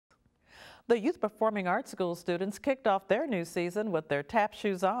The Youth Performing Arts School students kicked off their new season with their tap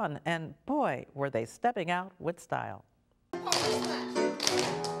shoes on, and boy, were they stepping out with style.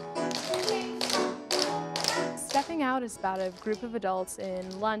 Stepping Out is about a group of adults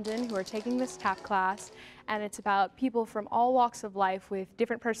in London who are taking this tap class, and it's about people from all walks of life with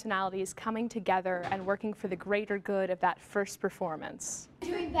different personalities coming together and working for the greater good of that first performance.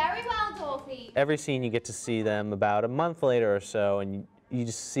 Doing very well, Dorothy. Every scene you get to see them about a month later or so, and you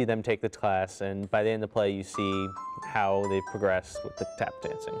just see them take the class, and by the end of the play you see how they've progressed with the tap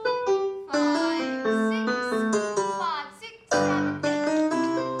dancing. 5, 6, 7,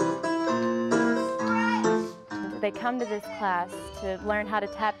 8. They come to this class to learn how to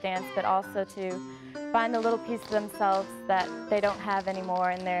tap dance, but also to find the little piece of themselves that they don't have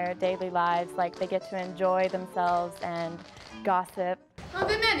anymore in their daily lives. Like they get to enjoy themselves and gossip. Are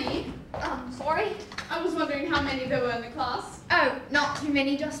there many? Sorry? I was wondering how many there were in the class. Oh, not too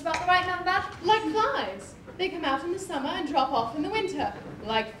many, just about the right number. Like flies. They come out in the summer and drop off in the winter.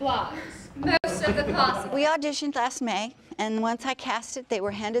 Like flies. Most of the class. We auditioned last May, and once I cast it, they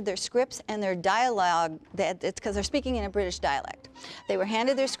were handed their scripts and their dialogue. It's because they're speaking in a British dialect. They were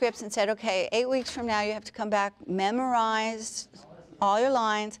handed their scripts and said, okay, 8 weeks from now you have to come back, memorize all your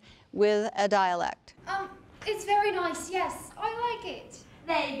lines with a dialect. It's very nice, yes. I like it.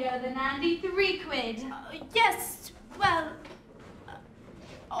 There you go, then, Andy. 3 quid. Yes, well,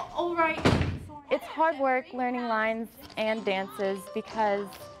 all right. It's hard work learning lines and dances because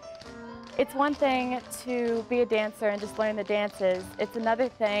it's one thing to be a dancer and just learn the dances. It's another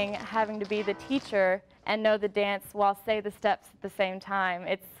thing having to be the teacher and know the dance while say the steps at the same time.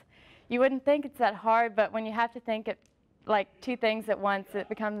 You wouldn't think it's that hard, but when you have to think it like 2 things at once, it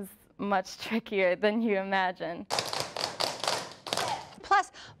becomes much trickier than you imagine.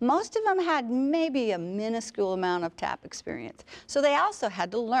 Plus, most of them had maybe a minuscule amount of tap experience, so they also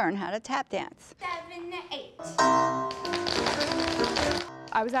had to learn how to tap dance. 7, 8.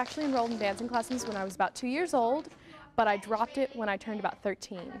 I was actually enrolled in dancing classes when I was about 2 years old, but I dropped it when I turned about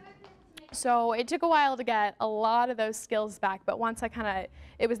 13. So it took a while to get a lot of those skills back, but once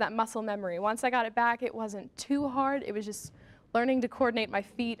it was that muscle memory. Once I got it back, it wasn't too hard. It was just learning to coordinate my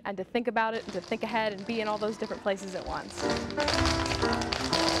feet and to think about it and to think ahead and be in all those different places at once.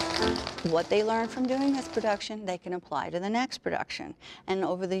 What they learn from doing this production, they can apply to the next production. And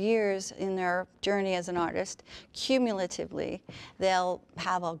over the years in their journey as an artist, cumulatively, they'll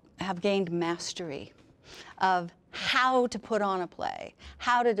have gained mastery of how to put on a play,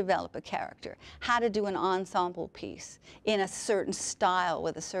 how to develop a character, how to do an ensemble piece in a certain style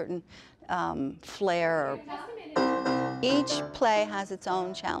with a certain flair. Each play has its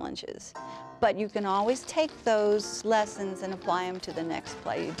own challenges, but you can always take those lessons and apply them to the next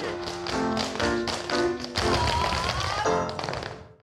play you do.